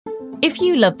If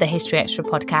you love the History Extra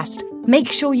podcast,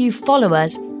 make sure you follow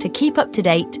us to keep up to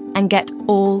date and get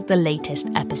all the latest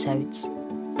episodes.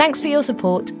 Thanks for your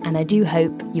support, and I do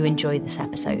hope you enjoy this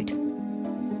episode.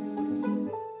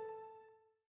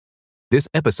 This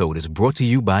episode is brought to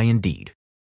you by Indeed.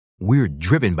 We're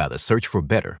driven by the search for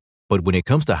better, but when it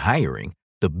comes to hiring,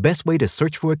 the best way to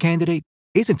search for a candidate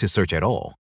isn't to search at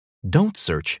all. Don't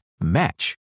search,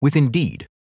 match with Indeed.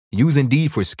 Use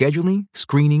Indeed for scheduling,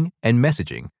 screening, and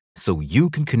messaging so you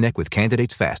can connect with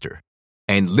candidates faster.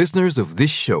 And listeners of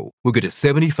this show will get a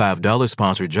 $75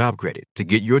 sponsored job credit to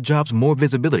get your jobs more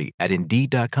visibility at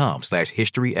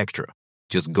Indeed.com/HistoryExtra.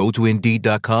 Just go to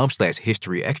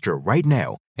Indeed.com/HistoryExtra right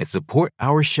now and support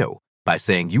our show by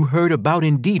saying you heard about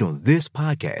Indeed on this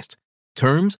podcast.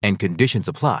 Terms and conditions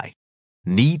apply.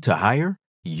 Need to hire?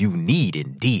 You need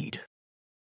Indeed.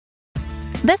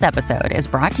 This episode is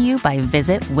brought to you by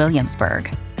Visit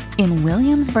Williamsburg. In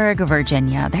Williamsburg,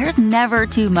 Virginia, there's never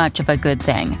too much of a good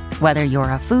thing. Whether you're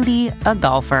a foodie, a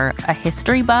golfer, a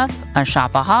history buff, a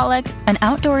shopaholic, an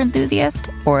outdoor enthusiast,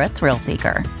 or a thrill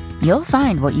seeker, you'll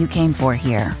find what you came for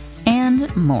here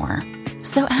and more.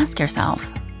 So ask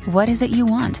yourself, what is it you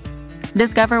want?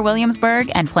 Discover Williamsburg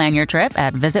and plan your trip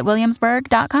at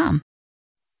visitwilliamsburg.com.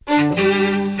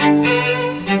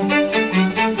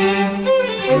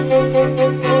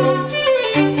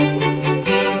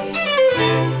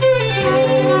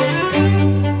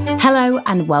 Hello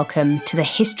and welcome to the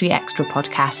History Extra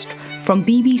podcast from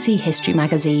BBC History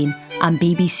Magazine and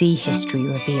BBC History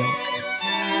Revealed.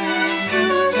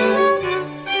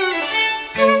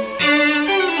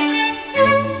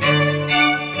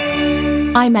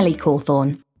 I'm Ellie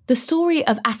Cawthorne. The story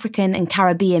of African and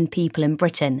Caribbean people in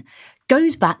Britain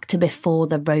goes back to before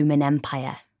the Roman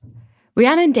Empire.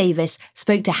 Rhiannon Davies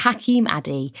spoke to Hakeem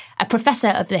Addy, a professor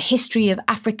of the history of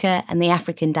Africa and the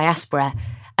African diaspora,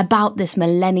 about this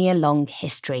millennia-long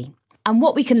history and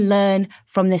what we can learn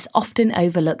from this often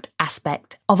overlooked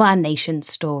aspect of our nation's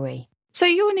story. So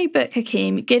your new book,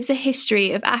 Hakeem, gives a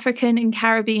history of African and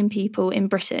Caribbean people in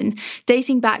Britain,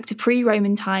 dating back to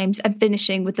pre-Roman times and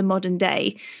finishing with the modern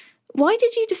day. Why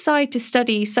did you decide to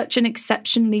study such an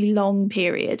exceptionally long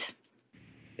period?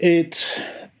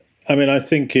 I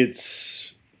think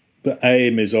the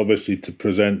aim is obviously to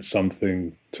present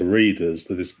something to readers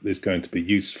that is going to be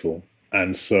useful.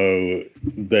 And so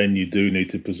then you do need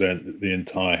to present the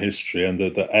entire history. And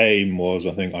the aim was,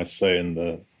 I think I say in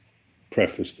the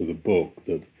preface to the book,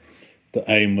 that the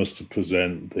aim was to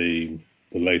present the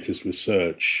latest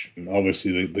research. And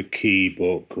obviously the key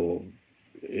book or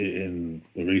in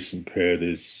the recent period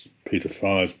is Peter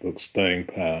Fry's book, Staying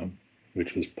Power,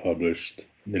 which was published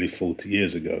nearly 40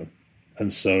 years ago.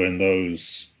 And so in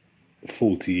those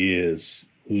 40 years,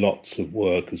 lots of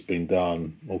work has been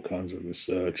done, all kinds of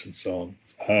research and so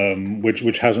on,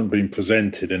 which hasn't been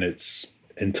presented in its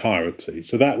entirety.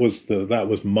 So that was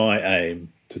my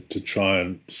aim, to try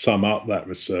and sum up that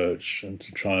research and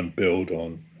to try and build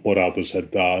on what others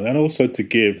had done, and also to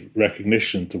give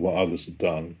recognition to what others have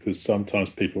done, because sometimes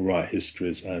people write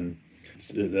histories and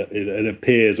it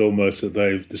appears almost that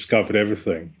they've discovered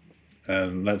everything.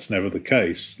 And that's never the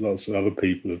case. Lots of other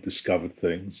people have discovered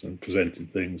things and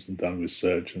presented things and done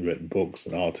research and written books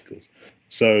and articles.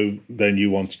 So then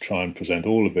you want to try and present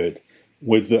all of it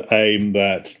with the aim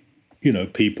that,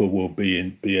 people will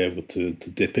be able to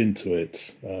dip into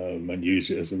it and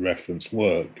use it as a reference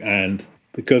work. And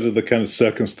because of the kind of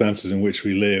circumstances in which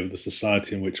we live, the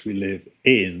society in which we live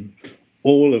in,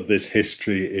 all of this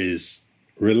history is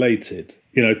related.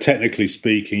 Technically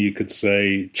speaking, you could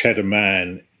say Cheddar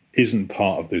Man isn't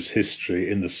part of this history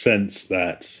in the sense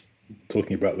that,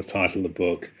 talking about the title of the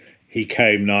book, he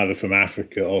came neither from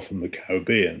Africa or from the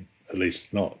Caribbean, at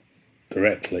least not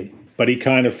directly. But he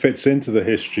kind of fits into the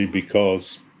history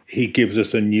because he gives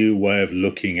us a new way of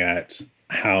looking at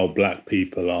how Black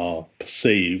people are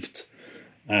perceived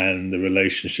and the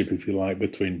relationship, if you like,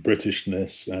 between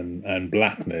Britishness and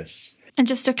Blackness. And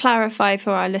just to clarify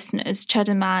for our listeners,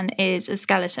 Cheddar Man is a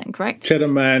skeleton, correct? Cheddar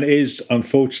Man is,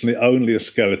 unfortunately, only a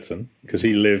skeleton because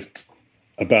he lived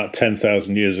about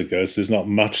 10,000 years ago, so there's not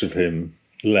much of him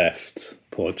left,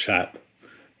 poor chap.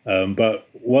 But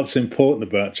what's important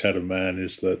about Cheddar Man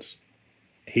is that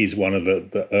he's one of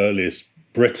the earliest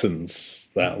Britons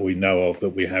that we know of, that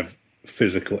we have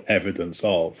physical evidence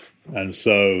of. And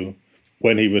so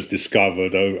when he was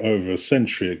discovered over a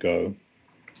century ago,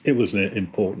 it was an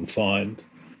important find.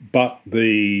 But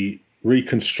the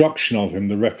reconstruction of him,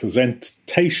 the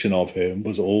representation of him,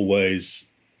 was always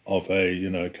of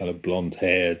a, kind of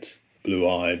blonde-haired,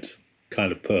 blue-eyed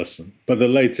kind of person. But the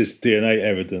latest DNA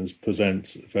evidence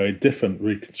presents a very different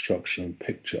reconstruction and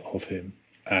picture of him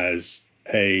as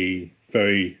a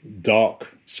very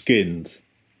dark-skinned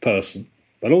person,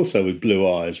 but also with blue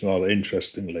eyes, rather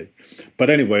interestingly. But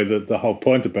anyway, the whole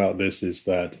point about this is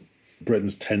that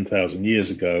Britons 10,000 years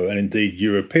ago, and indeed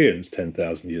Europeans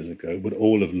 10,000 years ago, would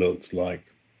all have looked like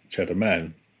Cheddar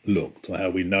Man looked, or how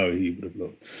we know he would have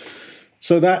looked.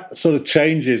 So that sort of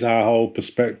changes our whole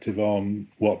perspective on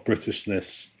what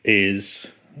Britishness is,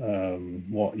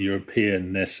 what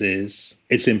Europeanness is.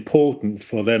 It's important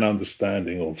for then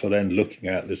understanding, or for then looking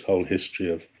at this whole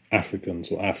history of Africans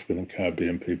or African and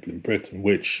Caribbean people in Britain,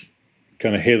 which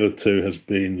kind of hitherto has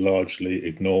been largely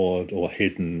ignored or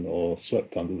hidden or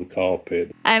swept under the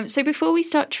carpet. So before we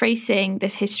start tracing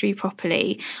this history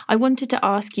properly, I wanted to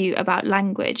ask you about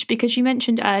language, because you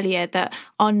mentioned earlier that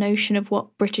our notion of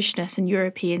what Britishness and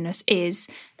Europeanness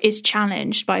is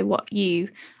challenged by what you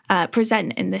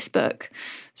present in this book.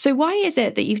 So why is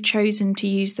it that you've chosen to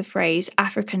use the phrase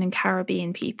African and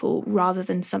Caribbean people rather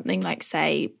than something like,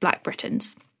 say, Black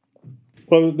Britons?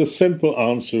 Well, the simple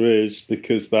answer is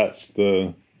because that's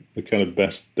the kind of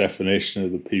best definition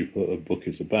of the people that the book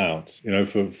is about. You know,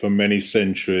 for many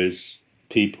centuries,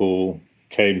 people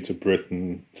came to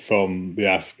Britain from the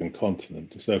African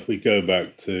continent. So if we go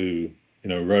back to,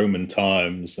 Roman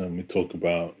times, and we talk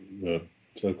about the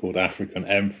so-called African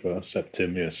emperor,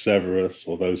 Septimius Severus,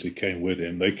 or those who came with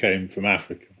him, they came from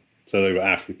Africa. So they were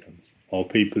Africans. Or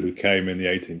people who came in the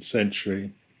 18th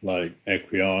century, like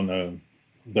Equiano,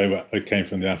 they came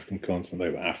from the African continent, they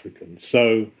were Africans.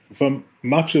 So for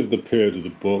much of the period of the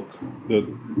book,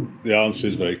 the answer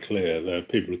is very clear. There are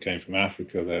people who came from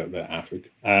Africa, they're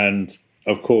African. And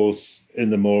of course,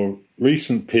 in the more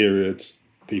recent period,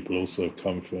 people also have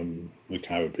come from the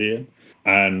Caribbean.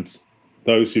 And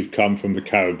those who've come from the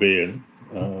Caribbean,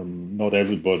 not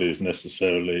everybody is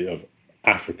necessarily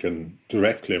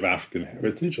directly of African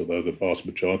heritage, although the vast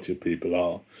majority of people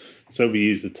are. So we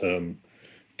use the term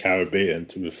Caribbean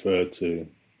to refer to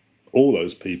all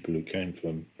those people who came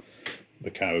from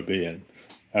the Caribbean,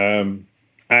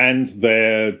 and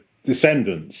their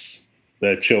descendants,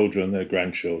 their children, their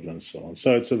grandchildren, and so on.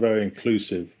 So it's a very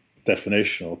inclusive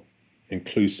definition, or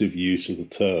inclusive use of the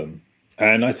term.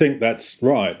 And I think that's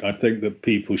right. I think that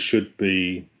people should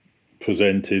be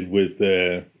presented with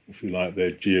their, if you like,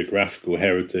 their geographical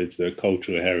heritage, their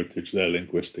cultural heritage, their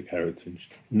linguistic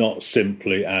heritage, not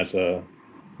simply as a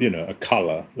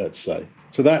colour, let's say.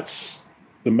 So that's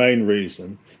the main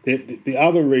reason. The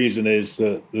other reason is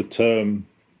that the term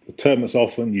that's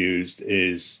often used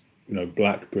is,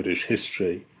 Black British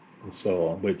history and so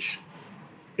on, which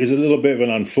is a little bit of an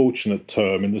unfortunate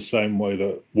term in the same way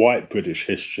that white British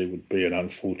history would be an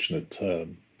unfortunate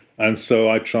term. And so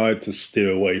I tried to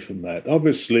steer away from that.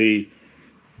 Obviously,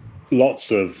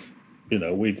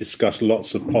 we discussed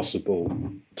lots of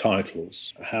possible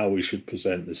titles, how we should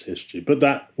present this history. But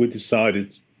that we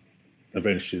decided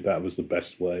eventually that was the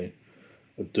best way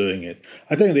of doing it.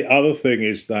 I think the other thing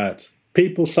is that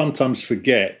people sometimes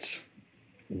forget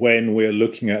when we're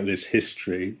looking at this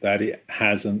history that it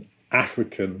has an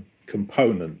African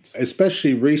component,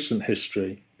 especially recent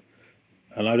history.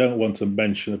 And I don't want to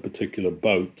mention a particular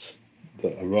boat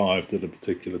that arrived at a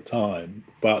particular time,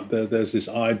 but there's this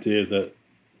idea that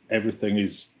everything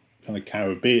is kind of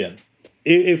Caribbean.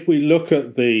 If we look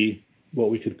at what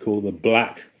we could call the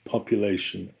black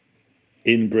population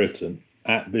in Britain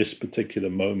at this particular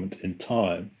moment in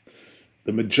time,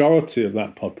 the majority of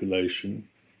that population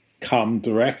come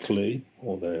directly,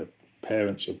 or their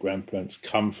parents or grandparents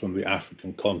come from the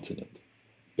African continent.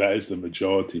 That is the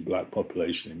majority black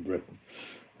population in Britain.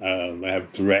 They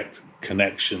have direct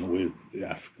connection with the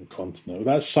African continent.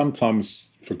 That's sometimes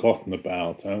forgotten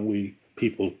about, and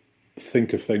people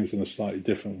think of things in a slightly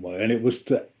different way. And it was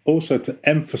also to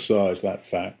emphasize that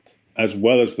fact, as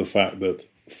well as the fact that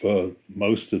for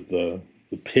most of the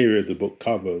period the book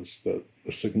covers, that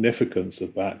the significance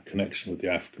of that connection with the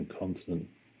African continent,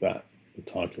 that the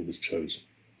title was chosen.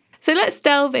 So let's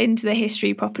delve into the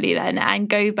history properly then and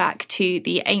go back to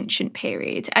the ancient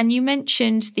period. And you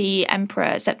mentioned the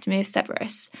Emperor Septimius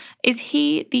Severus. Is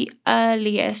he the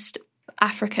earliest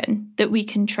African that we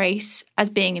can trace as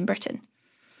being in Britain?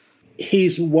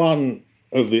 He's one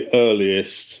of the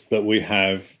earliest that we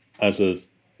have as a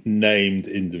named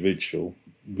individual.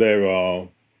 There are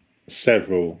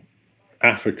several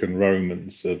African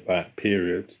Romans of that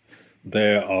period.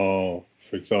 There are,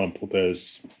 for example,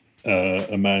 there's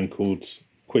a man called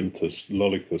Quintus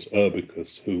Lollicus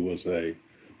Urbicus, who was a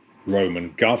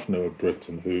Roman governor of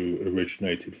Britain who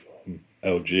originated from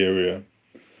Algeria.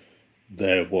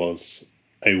 There was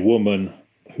a woman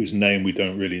whose name we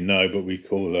don't really know, but we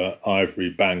call her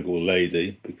Ivory Bangle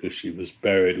Lady because she was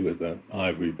buried with an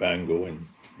ivory bangle in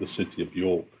the city of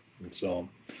York and so on.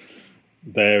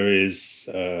 There is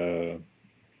a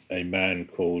man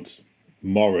called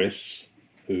Morris,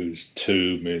 whose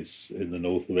tomb is in the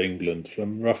north of England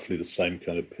from roughly the same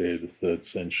kind of period, the 3rd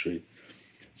century.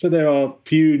 So there are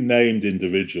few named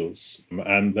individuals,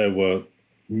 and there were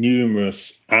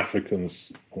numerous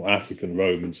Africans or African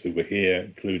Romans who were here,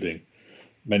 including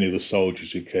many of the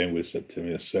soldiers who came with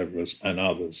Septimius Severus and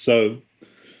others. So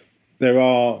there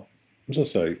are, as I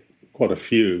say, quite a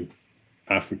few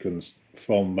Africans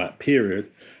from that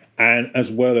period, and as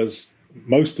well as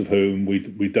most of whom we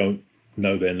don't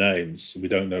know their names. We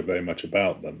don't know very much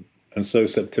about them. And so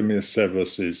Septimius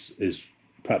Severus is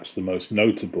perhaps the most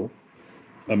notable,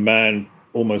 a man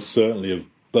almost certainly of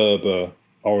Berber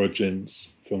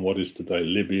origins from what is today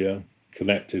Libya,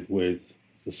 connected with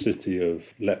the city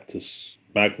of Leptis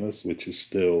Magnus, which is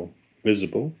still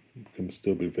visible, can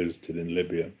still be visited in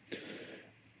Libya.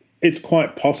 It's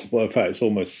quite possible, in fact, it's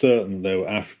almost certain there were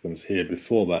Africans here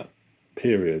before that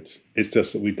period. It's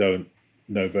just that we don't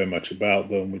know very much about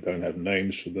them. We don't have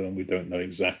names for them. We don't know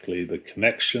exactly the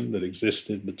connection that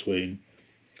existed between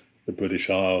the British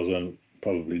Isles and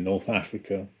probably North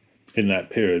Africa in that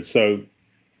period. So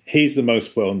he's the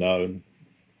most well-known,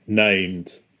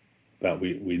 named that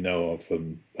we know of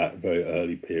from that very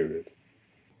early period.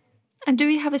 And do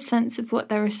we have a sense of what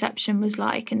their reception was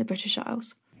like in the British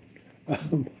Isles?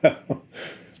 Well,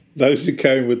 those who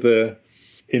came with the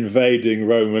invading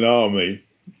Roman army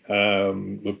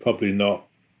were probably not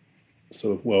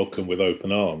sort of welcome with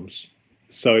open arms.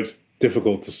 So it's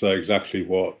difficult to say exactly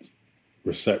what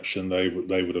reception they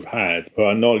would have had. But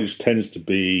our knowledge tends to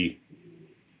be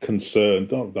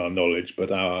concerned, not our knowledge,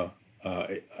 but our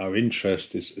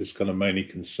interest is kind of mainly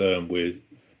concerned with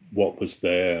what was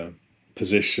their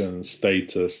position,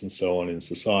 status, and so on in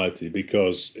society,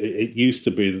 because it used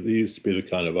to be the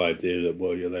kind of idea that,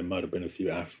 well, yeah, there might have been a few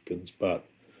Africans, but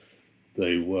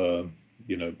they were,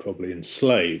 probably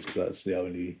enslaved. That's the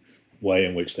only way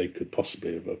in which they could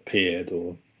possibly have appeared,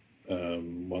 or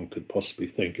one could possibly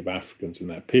think of Africans in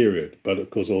that period. But of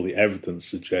course, all the evidence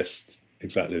suggests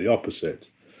exactly the opposite,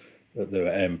 that there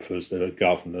are emperors, there are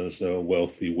governors, there are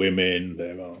wealthy women,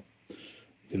 there are,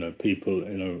 people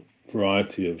in a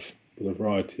variety of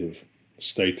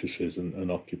statuses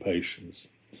and occupations.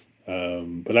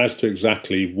 But as to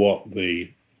exactly what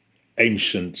the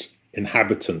ancient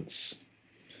inhabitants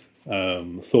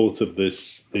thought of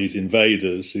these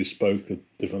invaders who spoke a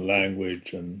different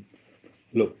language and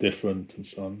looked different and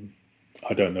so on,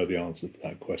 I don't know the answer to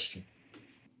that question.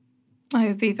 I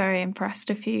would be very impressed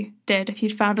if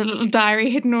you'd found a little diary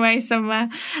hidden away somewhere.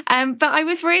 But I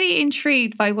was really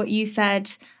intrigued by what you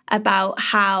said about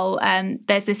how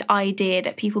there's this idea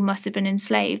that people must have been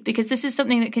enslaved, because this is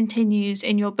something that continues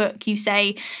in your book. You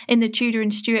say in the Tudor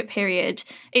and Stuart period,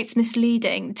 it's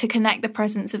misleading to connect the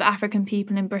presence of African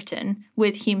people in Britain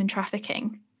with human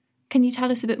trafficking. Can you tell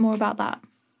us a bit more about that?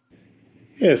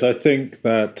 Yes, I think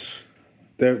that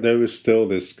there is still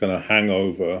this kind of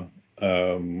hangover,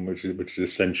 which is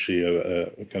essentially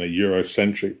a kind of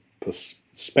Eurocentric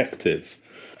perspective,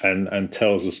 and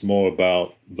tells us more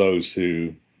about those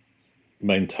who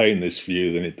maintain this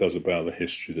view than it does about the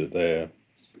history that they're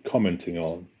commenting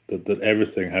on. That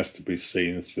everything has to be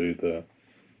seen through the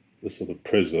sort of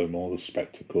prism or the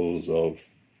spectacles of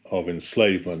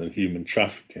enslavement and human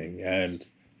trafficking, and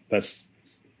that's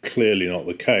clearly not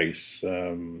the case.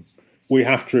 We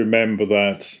have to remember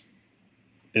that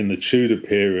in the Tudor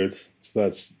period, so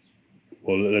that's,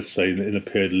 well, let's say in the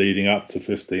period leading up to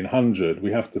 1500,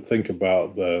 we have to think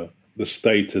about the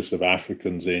status of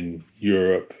Africans in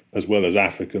Europe as well as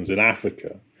Africans in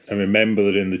Africa. And remember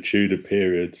that in the Tudor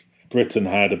period, Britain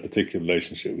had a particular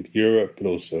relationship with Europe, but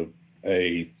also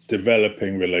a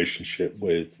developing relationship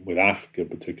with Africa,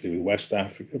 particularly with West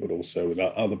Africa, but also with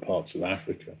other parts of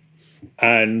Africa.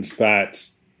 And that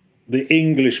the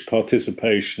English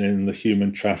participation in the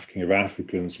human trafficking of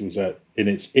Africans was in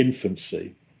its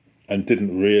infancy and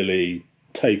didn't really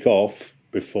take off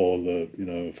before the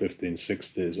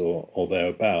 1560s or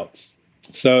thereabouts.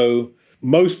 So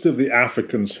most of the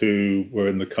Africans who were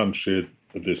in the country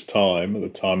at this time, at the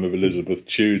time of Elizabeth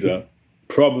Tudor,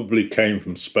 probably came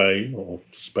from Spain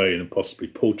and possibly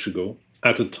Portugal,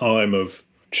 at a time of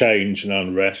change and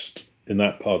unrest in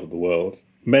that part of the world.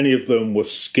 Many of them were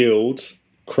skilled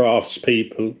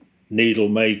craftspeople, needle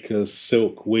makers,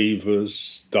 silk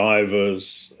weavers,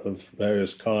 divers of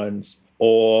various kinds,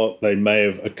 or they may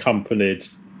have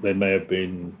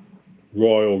been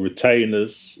royal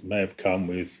retainers, may have come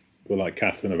with people like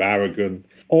Catherine of Aragon,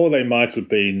 or they might have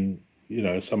been,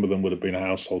 some of them would have been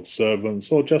household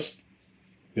servants, or just,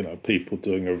 people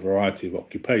doing a variety of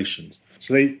occupations.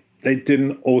 So they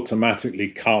didn't automatically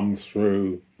come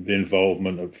through the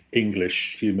involvement of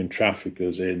English human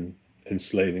traffickers in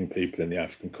enslaving people in the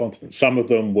African continent. Some of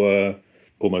them were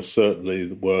almost certainly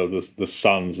the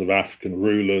sons of African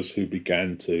rulers who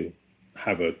began to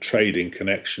have a trading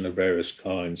connection of various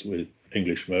kinds with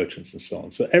English merchants and so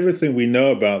on. So everything we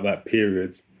know about that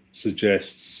period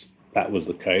suggests that was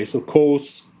the case. Of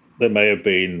course, there may have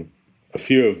been a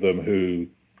few of them who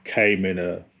came in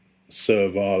a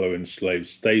servile or enslaved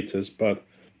status, but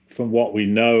from what we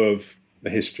know of the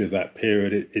history of that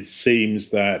period, it seems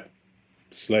that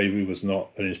slavery was not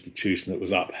an institution that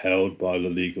was upheld by the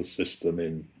legal system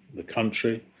in the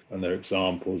country. And there are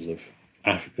examples of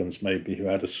Africans maybe who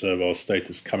had a servile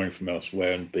status coming from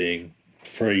elsewhere and being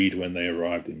freed when they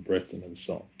arrived in Britain and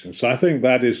so on. And so I think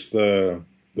that is the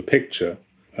picture,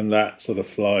 and that sort of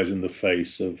flies in the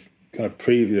face of kind of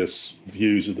previous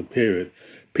views of the period.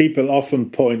 People often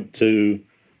point to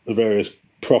the various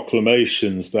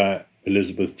proclamations that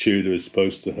Elizabeth Tudor is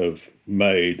supposed to have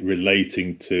made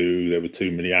relating to there were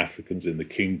too many Africans in the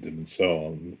kingdom and so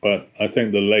on. But I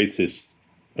think the latest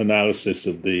analysis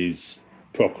of these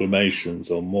proclamations,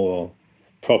 or more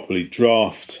properly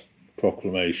draft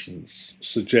proclamations,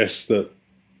 suggests that,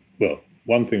 well,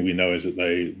 one thing we know is that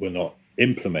they were not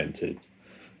implemented.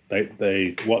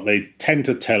 What they tend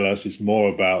to tell us is more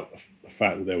about the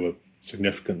fact that there were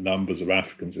significant numbers of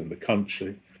Africans in the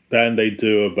country than they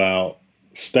do about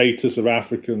status of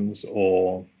Africans,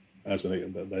 or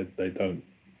they don't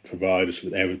provide us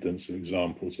with evidence of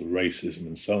examples of racism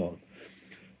and so on.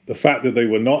 The fact that they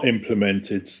were not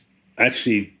implemented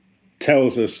actually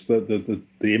tells us that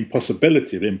the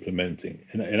impossibility of implementing.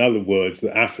 In other words,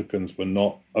 that Africans were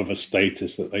not of a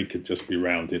status that they could just be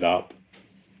rounded up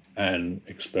and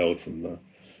expelled from the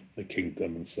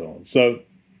kingdom and so on. So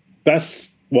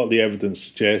that's what the evidence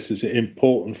suggests. Is it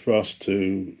important for us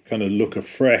to kind of look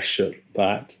afresh at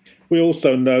that? We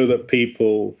also know that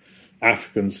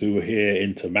Africans who were here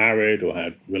intermarried or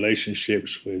had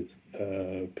relationships with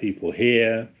people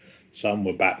here. Some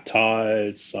were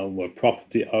baptized, some were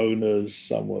property owners,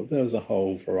 there was a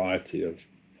whole variety of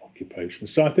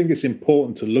occupations. So I think it's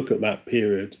important to look at that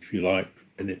period, if you like,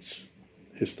 in its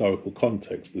historical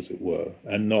context, as it were,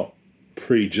 and not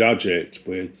prejudge it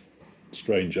with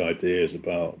strange ideas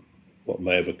about what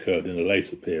may have occurred in a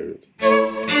later period.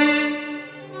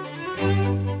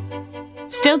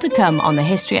 Still to come on the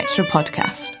History Extra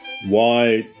podcast.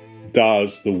 Why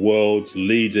does the world's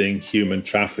leading human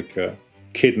trafficker,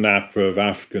 kidnapper of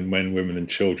African men, women and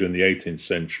children in the 18th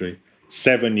century,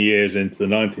 7 years into the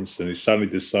 19th century, suddenly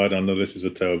decide, oh no, this is a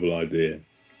terrible idea,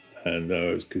 and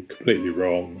it's completely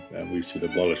wrong and we should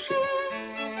abolish it?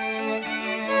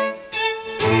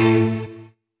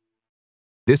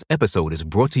 This episode is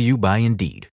brought to you by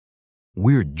Indeed.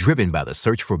 We're driven by the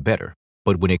search for better,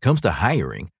 but when it comes to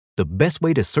hiring, the best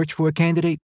way to search for a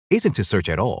candidate isn't to search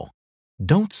at all.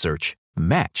 Don't search,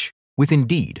 match with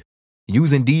Indeed.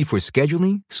 Use Indeed for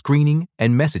scheduling, screening,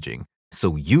 and messaging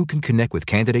so you can connect with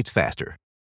candidates faster.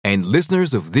 And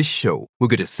listeners of this show will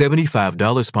get a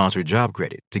 $75 sponsored job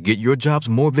credit to get your jobs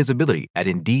more visibility at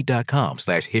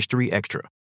Indeed.com/HistoryExtra.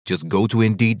 Just go to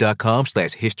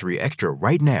Indeed.com/HistoryExtra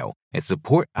right now and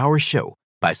support our show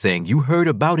by saying you heard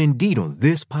about Indeed on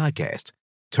this podcast.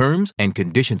 Terms and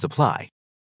conditions apply.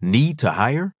 Need to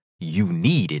hire? You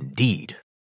need Indeed.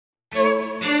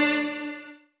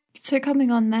 So coming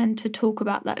on then to talk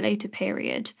about that later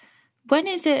period, when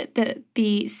is it that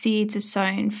the seeds are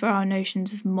sown for our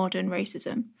notions of modern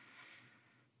racism?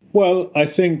 Well, I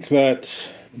think that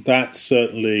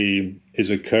certainly is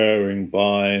occurring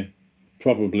by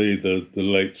probably the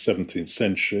late 17th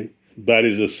century. That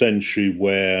is a century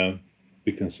where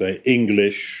we can say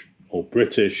English or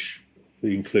British,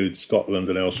 we include Scotland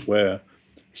and elsewhere,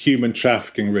 human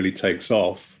trafficking really takes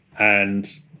off. And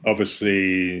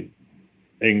obviously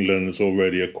England has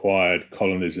already acquired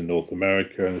colonies in North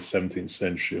America, and the 17th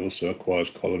century also acquires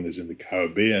colonies in the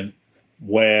Caribbean,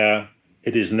 where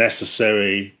it is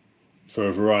necessary for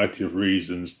a variety of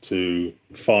reasons to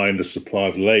find a supply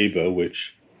of labour,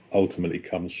 which ultimately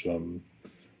comes from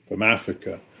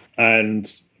Africa.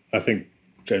 And I think,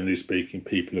 generally speaking,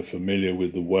 people are familiar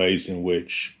with the ways in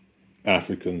which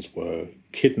Africans were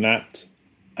kidnapped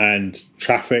and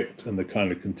trafficked, and the kind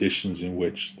of conditions in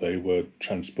which they were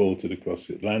transported across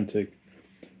the Atlantic,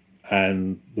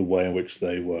 and the way in which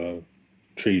they were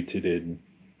treated in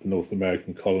the North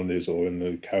American colonies or in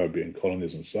the Caribbean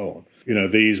colonies and so on. You know,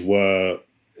 these were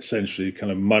essentially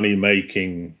kind of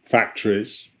money-making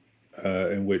factories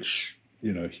in which,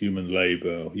 you know, human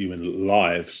labour, human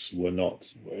lives were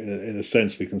not, in a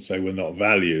sense we can say, were not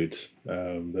valued.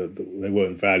 They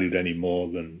weren't valued any more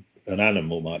than an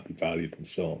animal might be valued and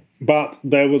so on. But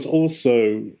there was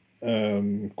also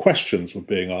questions were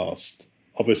being asked.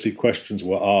 Obviously, questions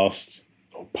were asked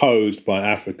or posed by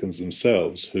Africans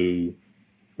themselves who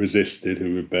resisted,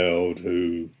 who rebelled,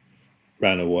 who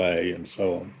ran away and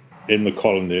so on in the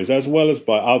colonies, as well as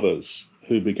by others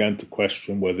who began to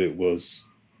question whether it was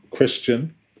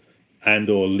Christian and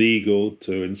or legal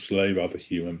to enslave other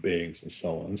human beings and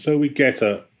so on. And so we get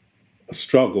a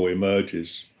struggle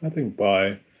emerges, I think,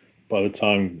 by the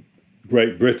time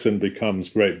Great Britain becomes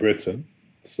Great Britain,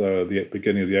 so the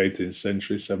beginning of the 18th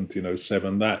century,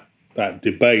 1707, that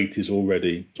debate is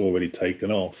already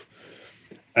taken off.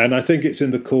 And I think it's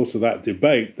in the course of that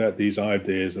debate that these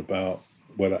ideas about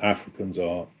whether Africans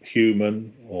are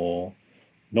human or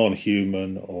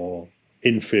non-human or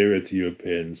inferior to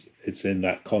Europeans, it's in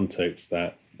that context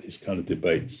that these kind of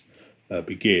debates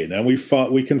begin. And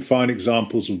we can find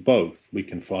examples of both. We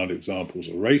can find examples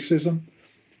of racism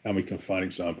and we can find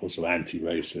examples of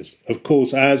anti-racism. Of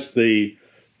course, as the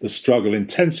struggle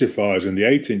intensifies in the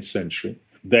 18th century,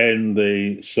 then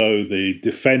the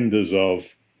defenders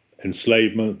of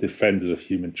enslavement, defenders of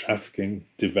human trafficking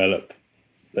develop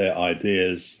their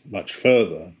ideas much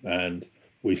further. And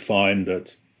we find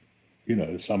that,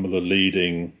 some of the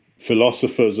leading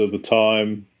philosophers of the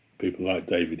time, people like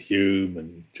David Hume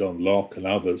and John Locke and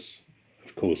others,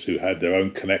 of course, who had their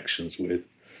own connections with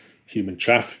human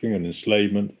trafficking and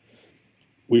enslavement,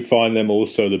 we find them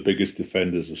also the biggest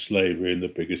defenders of slavery and the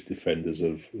biggest defenders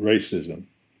of racism.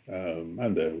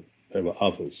 And there were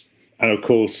others. And of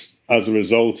course, as a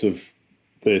result of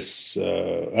this,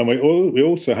 and we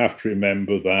also have to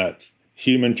remember that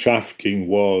human trafficking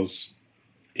was,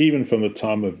 even from the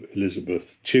time of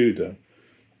Elizabeth Tudor,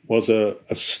 was a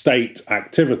state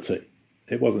activity.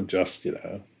 It wasn't just,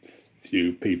 a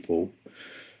few people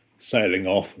sailing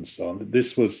off and so on.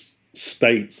 This was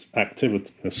state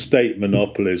activity. State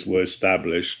monopolies were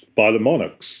established by the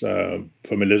monarchs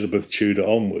from Elizabeth Tudor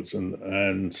onwards,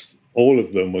 and all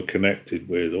of them were connected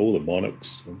with, all the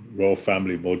monarchs, royal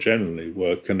family more generally,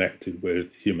 were connected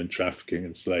with human trafficking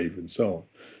and slavery and so on.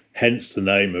 Hence the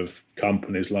name of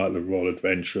companies like the Royal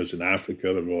Adventurers in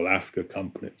Africa, the Royal Africa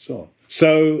Company, and so on.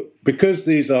 So because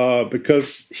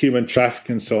human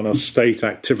trafficking and so on are state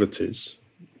activities,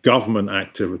 government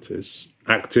activities,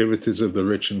 activities of the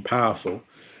rich and powerful,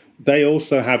 they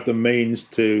also have the means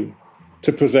to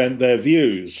present their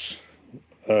views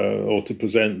or to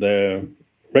present their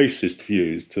racist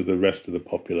views to the rest of the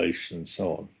population and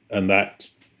so on. And that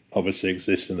obviously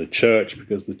exists in the church,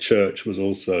 because the Church of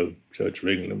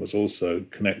England was also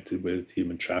connected with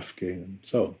human trafficking and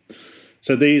so on.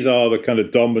 So these are the kind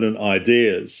of dominant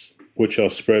ideas which are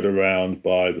spread around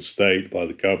by the state, by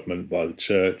the government, by the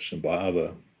church, and by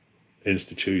other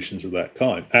institutions of that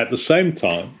kind. At the same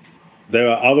time, there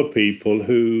are other people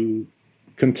who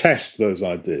contest those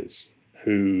ideas,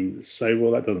 who say,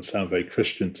 well, that doesn't sound very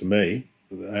Christian to me.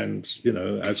 And,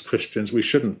 as Christians, we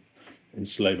shouldn't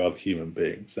enslave other human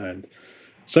beings. And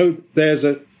so there's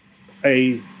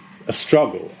a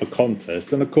struggle, a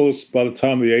contest. And of course, by the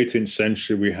time of the 18th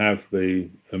century, we have the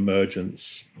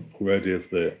emergence already of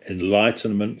the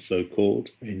Enlightenment, so-called,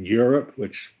 in Europe,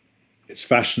 which is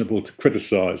fashionable to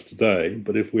criticize today.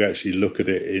 But if we actually look at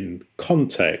it in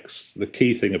context, the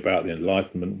key thing about the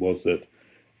Enlightenment was that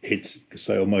it,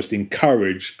 almost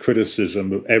encouraged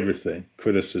criticism of everything,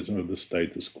 criticism of the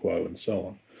status quo and so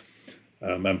on.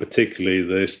 And particularly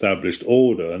the established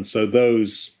order. And so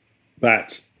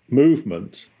that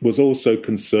movement was also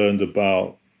concerned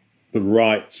about the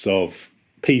rights of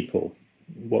people,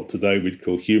 what today we'd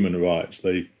call human rights.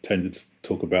 They tended to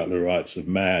talk about the rights of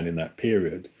man in that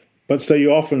period. But so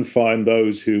you often find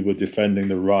those who were defending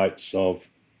the rights of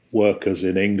workers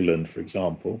in England, for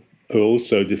example, who are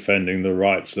also defending the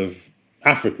rights of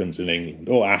Africans in England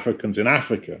or Africans in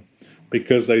Africa,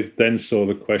 because they then saw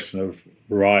the question of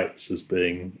rights as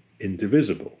being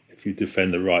indivisible. If you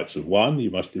defend the rights of one, you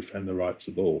must defend the rights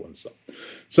of all, and so on.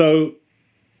 So,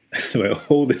 anyway,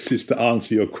 all this is to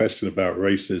answer your question about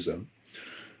racism.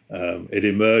 It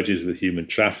emerges with human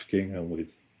trafficking and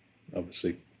with,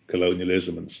 obviously,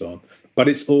 colonialism and so on. But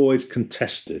it's always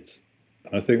contested.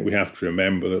 And I think we have to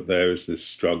remember that there is this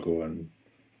struggle and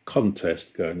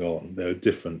contest going on. There are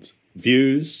different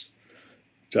views,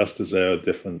 just as there are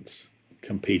different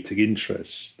competing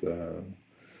interests,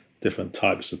 different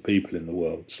types of people in the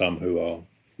world, some who are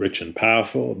rich and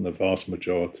powerful and the vast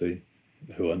majority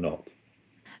who are not.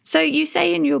 So you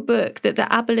say in your book that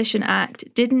the Abolition Act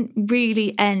didn't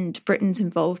really end Britain's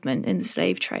involvement in the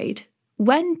slave trade.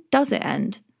 When does it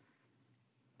end?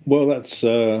 Well, that's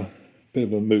bit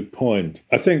of a moot point.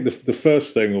 I think the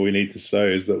first thing we need to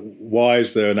say is that why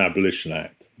is there an Abolition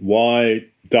Act? Why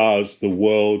does the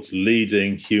world's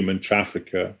leading human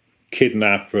trafficker,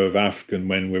 kidnapper of African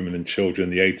men, women and children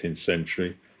in the 18th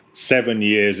century, 7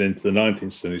 years into the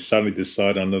 19th century, suddenly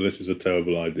decide, oh no, this is a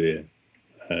terrible idea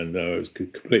and it was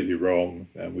completely wrong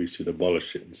and we should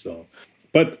abolish it and so on.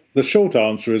 But the short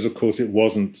answer is, of course, it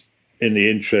wasn't in the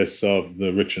interests of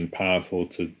the rich and powerful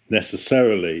to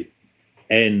necessarily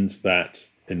end that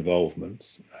involvement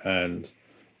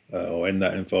or end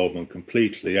that involvement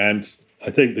completely. And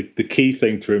I think the key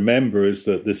thing to remember is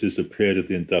that this is a period of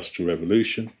the Industrial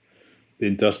Revolution. The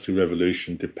Industrial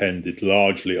Revolution depended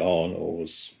largely on, or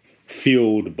was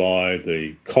fueled by,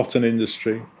 the cotton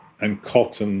industry, and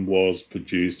cotton was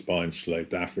produced by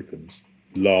enslaved Africans,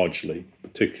 largely,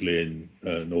 particularly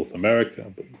in North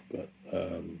America,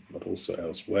 but also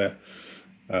elsewhere.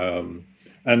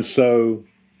 And so,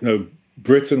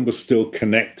 Britain was still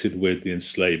connected with the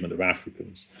enslavement of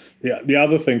Africans. The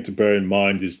other thing to bear in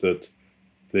mind is that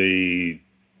the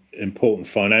important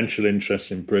financial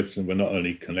interests in Britain were not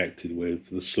only connected with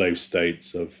the slave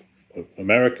states of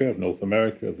America, of North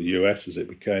America, of the US as it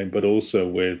became, but also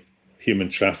with human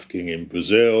trafficking in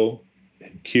Brazil,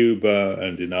 in Cuba,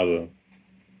 and in other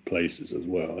places as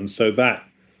well. And so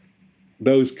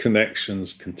those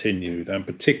connections continued, and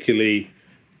particularly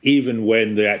even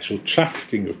when the actual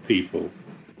trafficking of people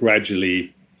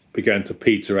gradually began to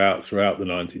peter out throughout the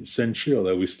 19th century,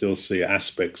 although we still see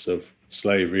aspects of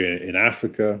slavery in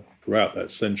Africa throughout that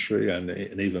century and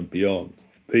even beyond.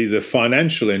 The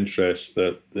financial interest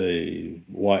that the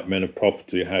white men of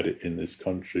property had in this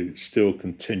country still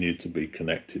continued to be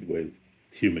connected with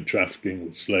human trafficking,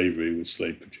 with slavery, with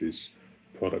slave-produced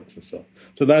products and so on.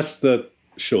 So that's the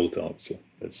short answer,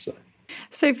 let's say.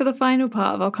 So for the final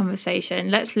part of our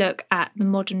conversation, let's look at the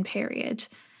modern period.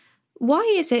 Why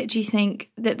is it, do you think,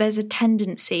 that there's a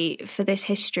tendency for this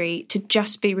history to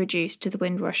just be reduced to the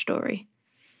Windrush story?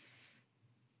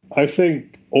 I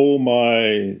think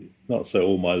not so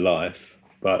all my life,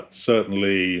 but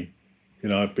certainly,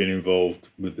 I've been involved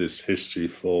with this history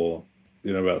for,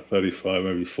 about 35,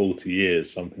 maybe 40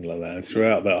 years, something like that. And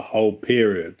throughout that whole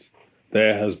period,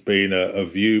 there has been a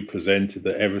view presented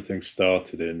that everything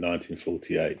started in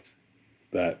 1948.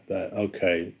 That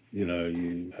okay,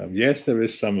 yes, there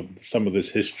is some of this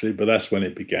history, but that's when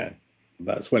it began.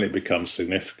 That's when it becomes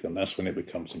significant. That's when it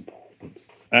becomes important.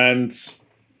 And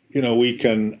we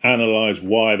can analyze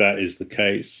why that is the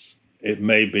case. It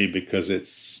may be because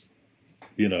it's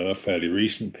a fairly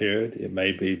recent period. It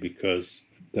may be because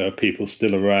there are people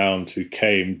still around who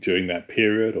came during that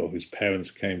period, or whose parents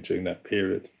came during that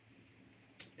period.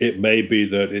 It may be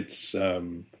that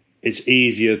it's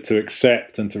easier to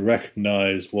accept and to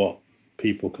recognize what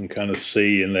people can kind of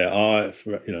see in their eyes,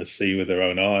 see with their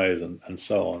own eyes and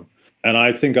so on. And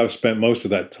I think I've spent most of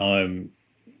that time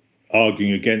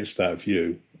arguing against that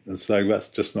view and saying that's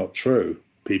just not true.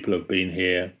 People have been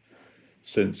here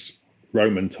since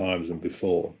Roman times and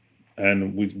before.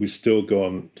 And we still go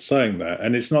on saying that.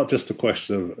 And it's not just a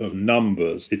question of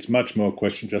numbers. It's much more a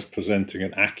question of just presenting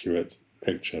an accurate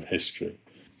picture of history.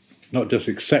 Not just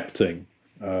accepting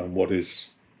what is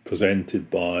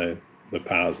presented by the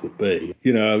powers that be.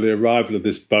 The arrival of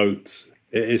this boat,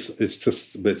 it's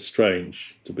just a bit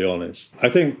strange, to be honest. I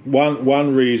think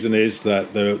one reason is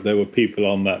that there were people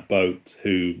on that boat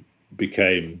who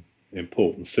became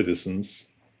important citizens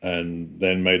and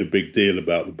then made a big deal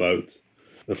about the boat.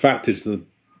 The fact is that,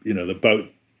 the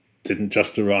boat didn't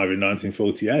just arrive in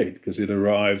 1948, because it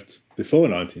arrived before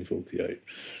 1948.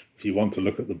 If you want to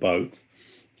look at the boat,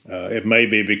 it may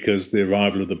be because the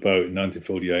arrival of the boat in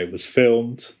 1948 was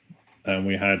filmed, and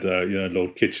we had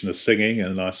Lord Kitchener singing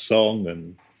and a nice song,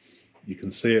 and you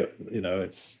can see it.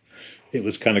 It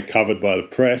was kind of covered by the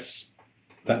press.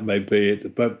 That may be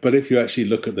it. But if you actually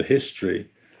look at the history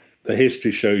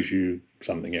shows you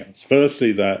something else.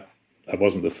 Firstly, that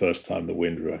wasn't the first time the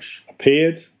Windrush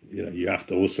appeared. You have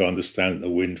to also understand that the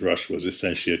Windrush was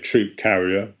essentially a troop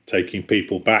carrier taking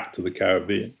people back to the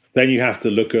Caribbean. Then you have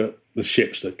to look at the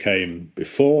ships that came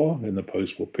before in the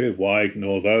post-war period. Why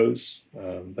ignore those?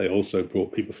 They also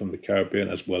brought people from the Caribbean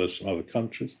as well as some other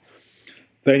countries.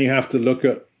 Then you have to look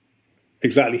at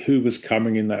exactly who was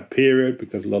coming in that period,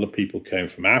 because a lot of people came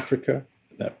from Africa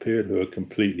in that period who are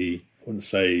completely, I wouldn't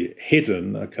say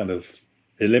hidden, are kind of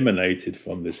eliminated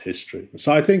from this history.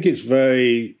 So I think it's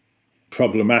very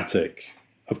problematic.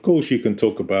 Of course, you can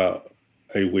talk about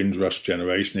a Windrush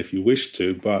generation if you wish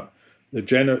to, but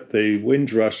the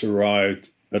Windrush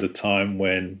arrived at a time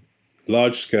when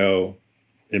large-scale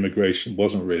immigration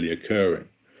wasn't really occurring.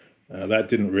 That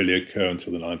didn't really occur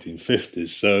until the 1950s.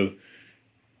 So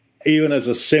even as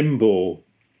a symbol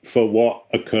for what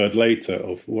occurred later,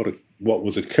 or what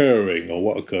was occurring or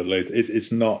what occurred later,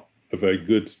 it's not a very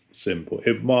good symbol,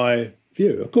 in my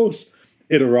view. Of course,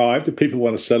 it arrived. If people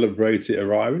want to celebrate it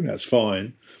arriving, that's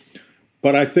fine.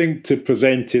 But I think to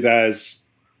present it as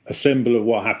a symbol of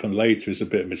what happened later is a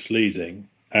bit misleading,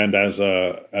 and as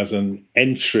an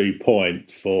entry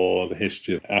point for the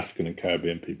history of African and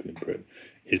Caribbean people in Britain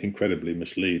is incredibly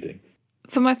misleading.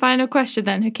 For my final question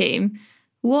then, Hakeem,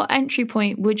 what entry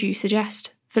point would you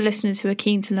suggest for listeners who are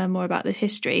keen to learn more about this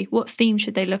history? What theme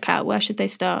should they look at? Where should they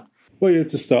start? Well, you have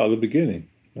to start at the beginning.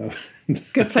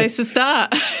 Good place to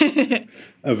start.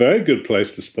 A very good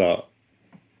place to start,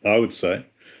 I would say.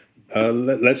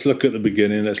 Let's look at the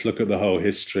beginning. Let's look at the whole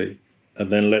history. And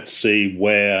then let's see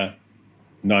where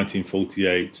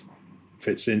 1948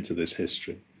 fits into this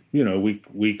history. You know,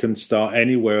 we can start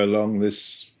anywhere along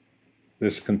this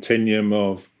continuum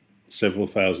of several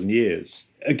thousand years.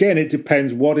 Again, it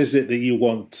depends. What is it that you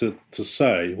want to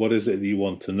say? What is it that you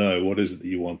want to know? What is it that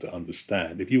you want to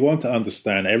understand? If you want to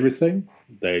understand everything,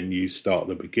 then you start at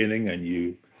the beginning and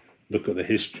you look at the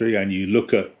history and you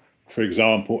look at, for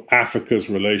example,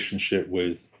 Africa's relationship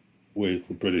with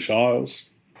the British Isles,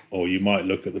 or you might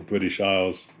look at the British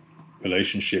Isles'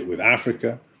 relationship with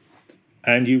Africa,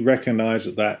 and you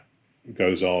recognize that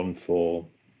goes on for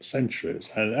centuries,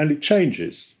 and it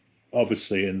changes.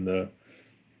 Obviously, in the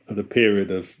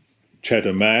period of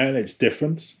Cheddar Man, it's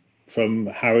different from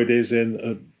how it is in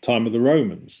the time of the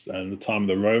Romans. And the time of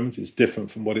the Romans is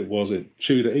different from what it was in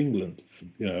Tudor England,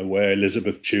 you know, where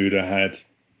Elizabeth Tudor had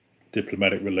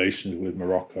diplomatic relations with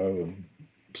Morocco and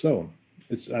so on.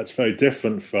 That's very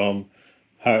different from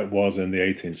how it was in the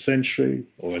 18th century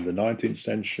or in the 19th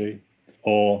century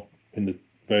or in the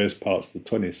various parts of the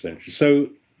 20th century. So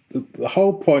the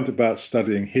whole point about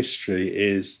studying history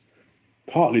is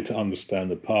partly to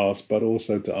understand the past, but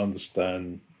also to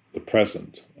understand the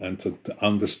present and to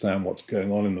understand what's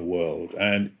going on in the world.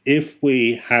 And if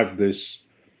we have this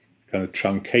kind of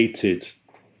truncated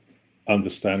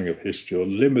understanding of history or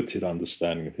limited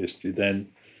understanding of history, then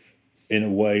in a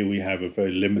way we have a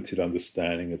very limited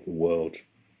understanding of the world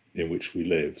in which we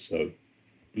live. So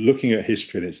looking at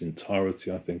history in its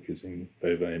entirety, I think, is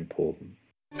very, very important.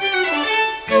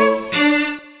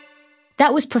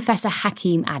 That was Professor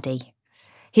Hakeem Addy.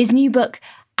 His new book,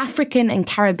 African and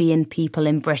Caribbean People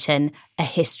in Britain, A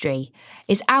History,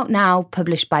 is out now,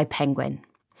 published by Penguin.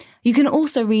 You can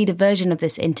also read a version of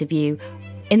this interview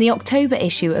in the October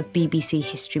issue of BBC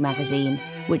History magazine,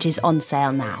 which is on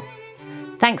sale now.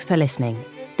 Thanks for listening.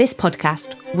 This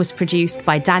podcast was produced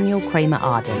by Daniel Kramer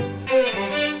Arden.